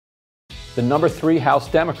The #3 House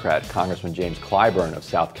Democrat, Congressman James Clyburn of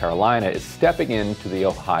South Carolina, is stepping into the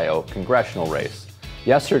Ohio congressional race.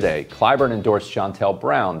 Yesterday, Clyburn endorsed Shontel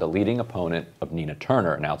Brown, the leading opponent of Nina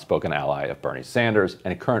Turner, an outspoken ally of Bernie Sanders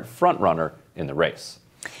and a current frontrunner in the race.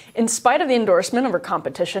 In spite of the endorsement of her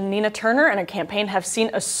competition, Nina Turner and her campaign have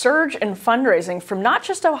seen a surge in fundraising from not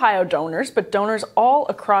just Ohio donors, but donors all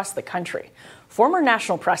across the country. Former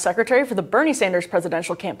National Press Secretary for the Bernie Sanders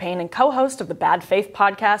presidential campaign and co-host of the Bad Faith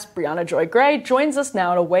podcast, Briahna Joy Gray, joins us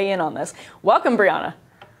now to weigh in on this. Welcome, Briahna.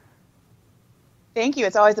 Thank you.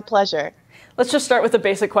 It's always a pleasure. Let's just start with the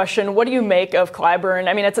basic question. What do you make of Clyburn?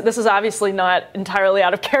 I mean, this is obviously not entirely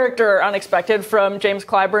out of character or unexpected from James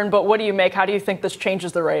Clyburn, but what do you make? How do you think this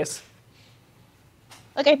changes the race?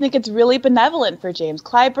 Look, I think it's really benevolent for James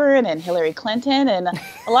Clyburn and Hillary Clinton and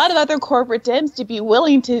a lot of other corporate Dems to be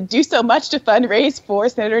willing to do so much to fundraise for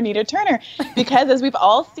Senator Nina Turner. Because as we've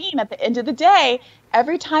all seen, at the end of the day,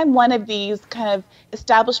 every time one of these kind of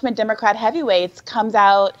establishment Democrat heavyweights comes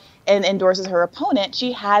out and endorses her opponent,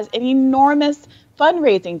 she has an enormous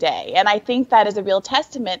fundraising day. And I think that is a real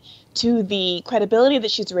testament to the credibility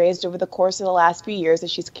that she's raised over the course of the last few years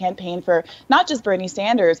as she's campaigned for not just Bernie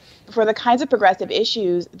Sanders, but for the kinds of progressive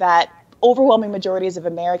issues that overwhelming majorities of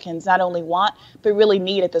Americans not only want, but really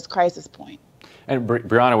need at this crisis point. And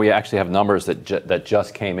Briahna, we actually have numbers that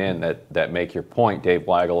just came in that make your point. Dave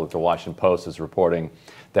Weigel of the Washington Post is reporting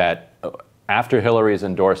that after Hillary's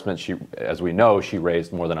endorsement, as we know, she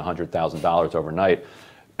raised more than $100,000 overnight.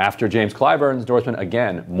 After James Clyburn's endorsement,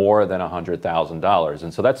 again, more than $100,000.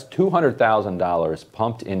 And so that's $200,000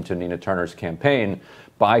 pumped into Nina Turner's campaign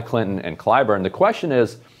by Clinton and Clyburn. The question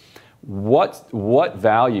is, what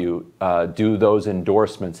value do those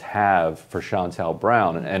endorsements have for Shontel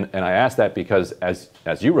Brown? And I ask that because, as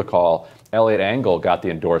you recall, Eliot Engel got the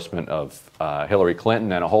endorsement of Hillary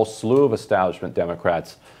Clinton and a whole slew of establishment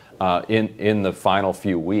Democrats in the final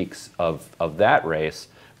few weeks of that race.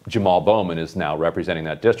 Jamal Bowman is now representing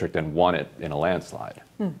that district and won it in a landslide.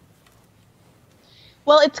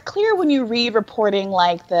 Well, it's clear when you read reporting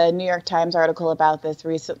like the New York Times article about this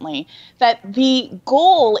recently that the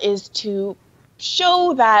goal is to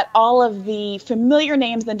show that all of the familiar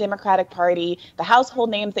names in the Democratic Party, the household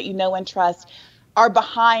names that you know and trust, are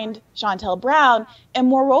behind Shontel Brown. And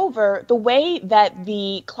moreover, the way that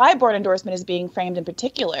the Clyburn endorsement is being framed in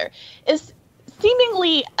particular is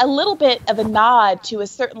seemingly a little bit of a nod to a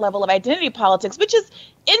certain level of identity politics, which is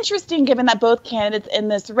interesting given that both candidates in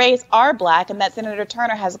this race are Black and that Senator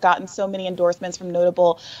Turner has gotten so many endorsements from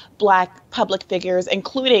notable Black public figures,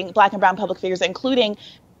 including Black and brown public figures, including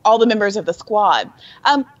all the members of the squad.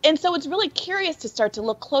 And so it's really curious to start to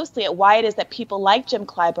look closely at why it is that people like Jim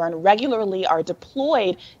Clyburn regularly are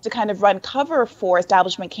deployed to kind of run cover for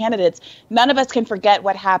establishment candidates. None of us can forget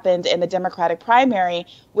what happened in the Democratic primary,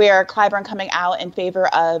 where Clyburn coming out in favor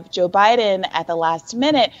of Joe Biden at the last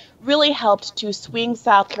minute really helped to swing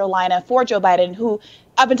South Carolina for Joe Biden, who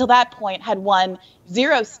up until that point had won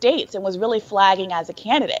 0 states and was really flagging as a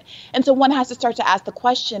candidate. And so one has to start to ask the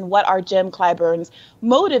question, what are Jim Clyburn's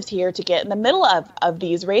motives here to get in the middle of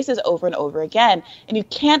these races over and over again? And you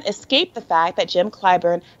can't escape the fact that Jim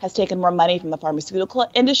Clyburn has taken more money from the pharmaceutical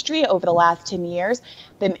industry over the last 10 years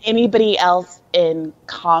than anybody else in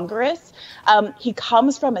Congress. He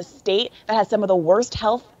comes from a state that has some of the worst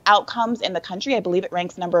health outcomes in the country. I believe it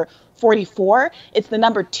ranks number 44. It's the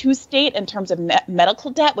number 2 state in terms of medical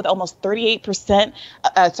debt, with almost 32%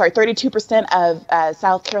 of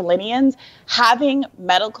South Carolinians having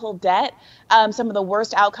medical debt. Some of the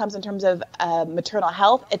worst outcomes in terms of maternal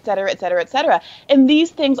health, et cetera, et cetera, et cetera. And these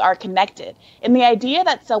things are connected. And the idea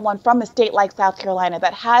that someone from a state like South Carolina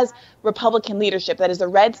that has Republican leadership, that is a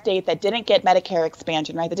red state that didn't get Medicare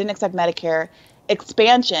expansion, right, that didn't accept Medicare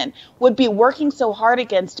expansion, would be working so hard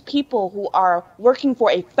against people who are working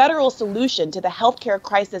for a federal solution to the healthcare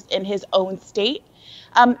crisis in his own state,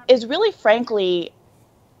 is really, frankly,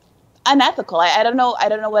 unethical. I don't know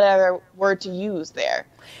what other word to use there.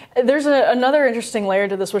 There's another interesting layer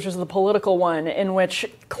to this, which is the political one, in which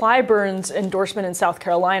Clyburn's endorsement in South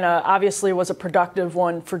Carolina obviously was a productive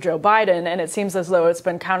one for Joe Biden, and it seems as though it's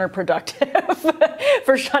been counterproductive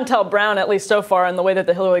for Shontel Brown, at least so far, in the way that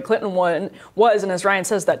the Hillary Clinton one was. And as Ryan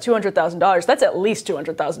says, that $200,000, that's at least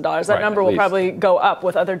 $200,000. That number will probably go up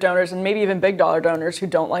with other donors and maybe even big dollar donors who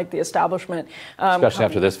don't like the establishment. Especially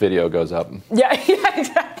after this video goes up. Yeah,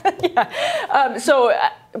 exactly. Yeah. So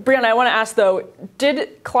Briahna, I want to ask, though,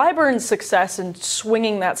 did Clyburn's success in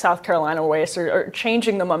swinging that South Carolina race or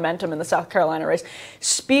changing the momentum in the South Carolina race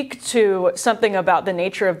speak to something about the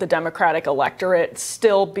nature of the Democratic electorate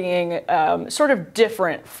still being sort of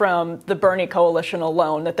different from the Bernie coalition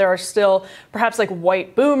alone, that there are still perhaps like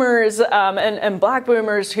white boomers and black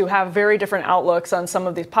boomers who have very different outlooks on some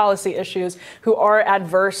of these policy issues, who are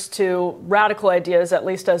adverse to radical ideas, at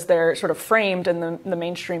least as they're sort of framed in the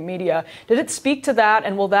mainstream media? Did it speak to that,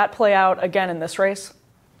 and will that play out again in this race?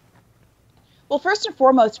 Well, first and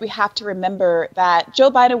foremost, we have to remember that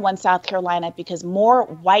Joe Biden won South Carolina because more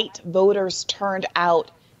white voters turned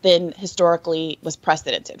out than historically was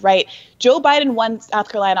precedented, right? Joe Biden won South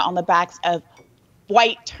Carolina on the backs of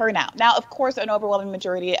white turnout. Now, of course, an overwhelming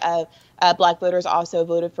majority of black voters also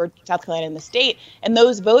voted for South Carolina in the state. And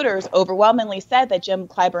those voters overwhelmingly said that Jim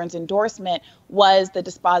Clyburn's endorsement was the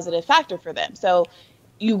dispositive factor for them. So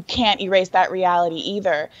you can't erase that reality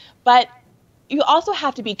either. But you also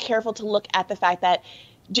have to be careful to look at the fact that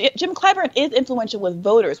Jim Clyburn is influential with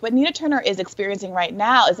voters. What Nina Turner is experiencing right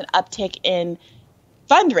now is an uptick in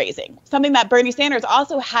fundraising, something that Bernie Sanders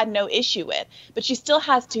also had no issue with. But she still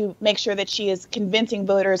has to make sure that she is convincing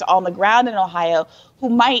voters on the ground in Ohio who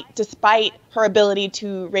might, despite her ability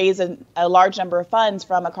to raise a large number of funds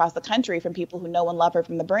from across the country from people who know and love her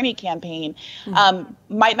from the Bernie campaign,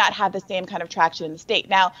 might not have the same kind of traction in the state.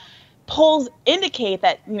 Now, polls indicate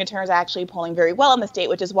that Nina Turner is actually polling very well in the state,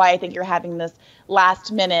 which is why I think you're having this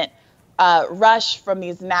last minute rush from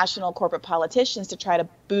these national corporate politicians to try to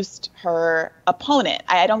boost her opponent.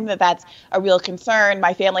 I don't think that that's a real concern.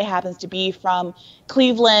 My family happens to be from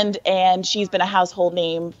Cleveland, and she's been a household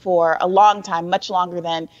name for a long time, much longer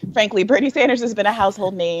than, frankly, Bernie Sanders has been a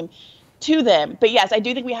household name to them. But yes, I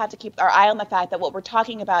do think we have to keep our eye on the fact that what we're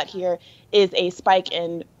talking about here is a spike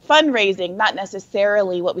in fundraising, not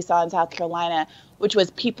necessarily what we saw in South Carolina, which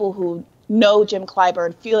was people who know Jim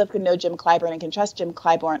Clyburn, feel they can know Jim Clyburn and can trust Jim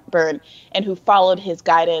Clyburn, and who followed his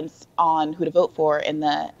guidance on who to vote for in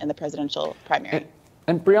the presidential primary.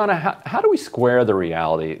 And Briahna, how do we square the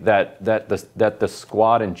reality that the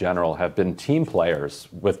squad in general have been team players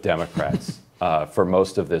with Democrats for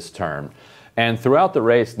most of this term? And throughout the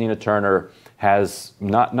race, Nina Turner has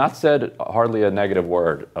not said hardly a negative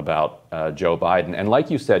word about Joe Biden. And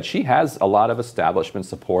like you said, she has a lot of establishment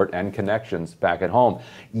support and connections back at home.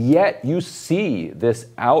 Yet you see this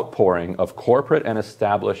outpouring of corporate and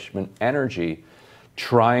establishment energy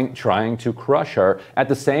trying to crush her, at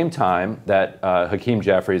the same time that Hakeem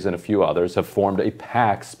Jeffries and a few others have formed a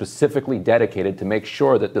PAC specifically dedicated to make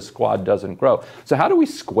sure that the squad doesn't grow. So how do we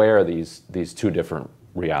square these two different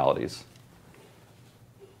realities?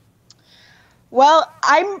 Well,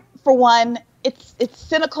 I'm, for one, it's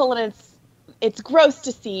cynical and it's gross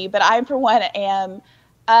to see, but I, for one, am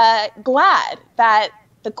glad that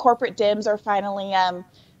the corporate Dems are finally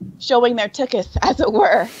showing their tuchus, as it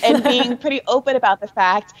were, and being pretty open about the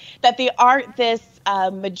fact that they aren't this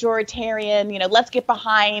majoritarian, let's get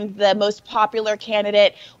behind the most popular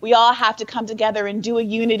candidate. We all have to come together and do a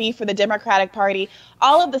unity for the Democratic Party.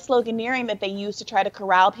 All of the sloganeering that they use to try to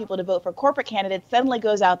corral people to vote for corporate candidates suddenly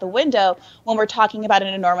goes out the window when we're talking about an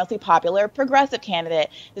enormously popular progressive candidate.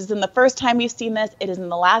 This isn't the first time we've seen this. It isn't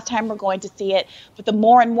the last time we're going to see it. But the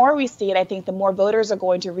more and more we see it, I think the more voters are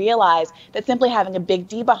going to realize that simply having a big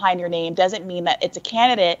D behind your name doesn't mean that it's a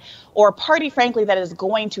candidate or a party, frankly, that is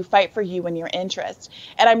going to fight for you and your interests.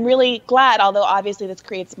 And I'm really glad, although obviously this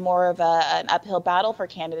creates more of an uphill battle for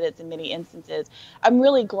candidates in many instances, I'm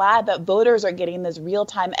really glad that voters are getting this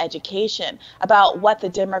real-time education about what the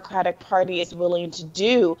Democratic Party is willing to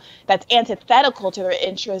do that's antithetical to their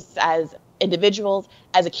interests as individuals,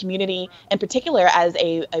 as a community, in particular as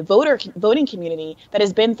a voting community that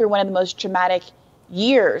has been through one of the most traumatic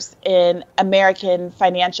years in American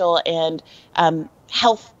financial and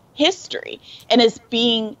health history, and is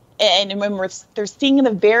being, and when they're seeing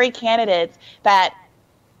the very candidates that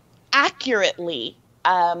accurately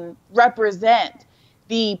represent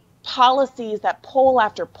the policies that poll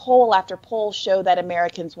after poll after poll show that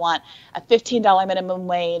Americans want: a $15 minimum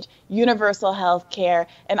wage, universal health care,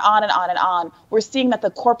 and on and on and on. We're seeing that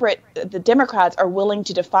the Democrats are willing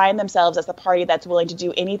to define themselves as a party that's willing to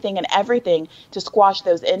do anything and everything to squash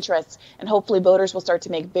those interests. And hopefully voters will start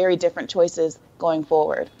to make very different choices going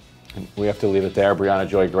forward. We have to leave it there. Briahna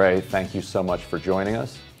Joy Gray, thank you so much for joining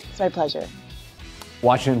us. It's my pleasure.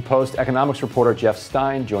 Washington Post economics reporter Jeff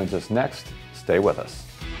Stein joins us next. Stay with us.